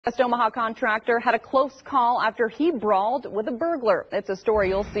West Omaha contractor had a close call after he brawled with a burglar. It's a story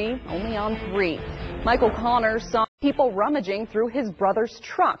you'll see only on 3. Michael Connors saw people rummaging through his brother's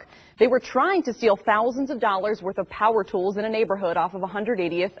truck. They were trying to steal thousands of dollars worth of power tools in a neighborhood off of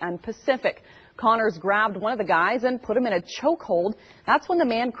 180th and Pacific. Connors grabbed one of the guys and put him in a chokehold. That's when the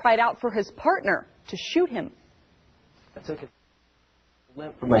man cried out for his partner to shoot him. I took a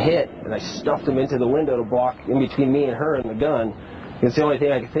limp from a hit and I stuffed him into the window to block in between me and her and the gun. It's the only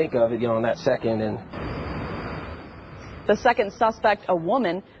thing I could think of, in that second. And the second suspect, a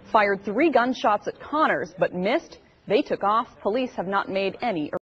woman, fired 3 gunshots at Connors but missed. They took off. Police have not made any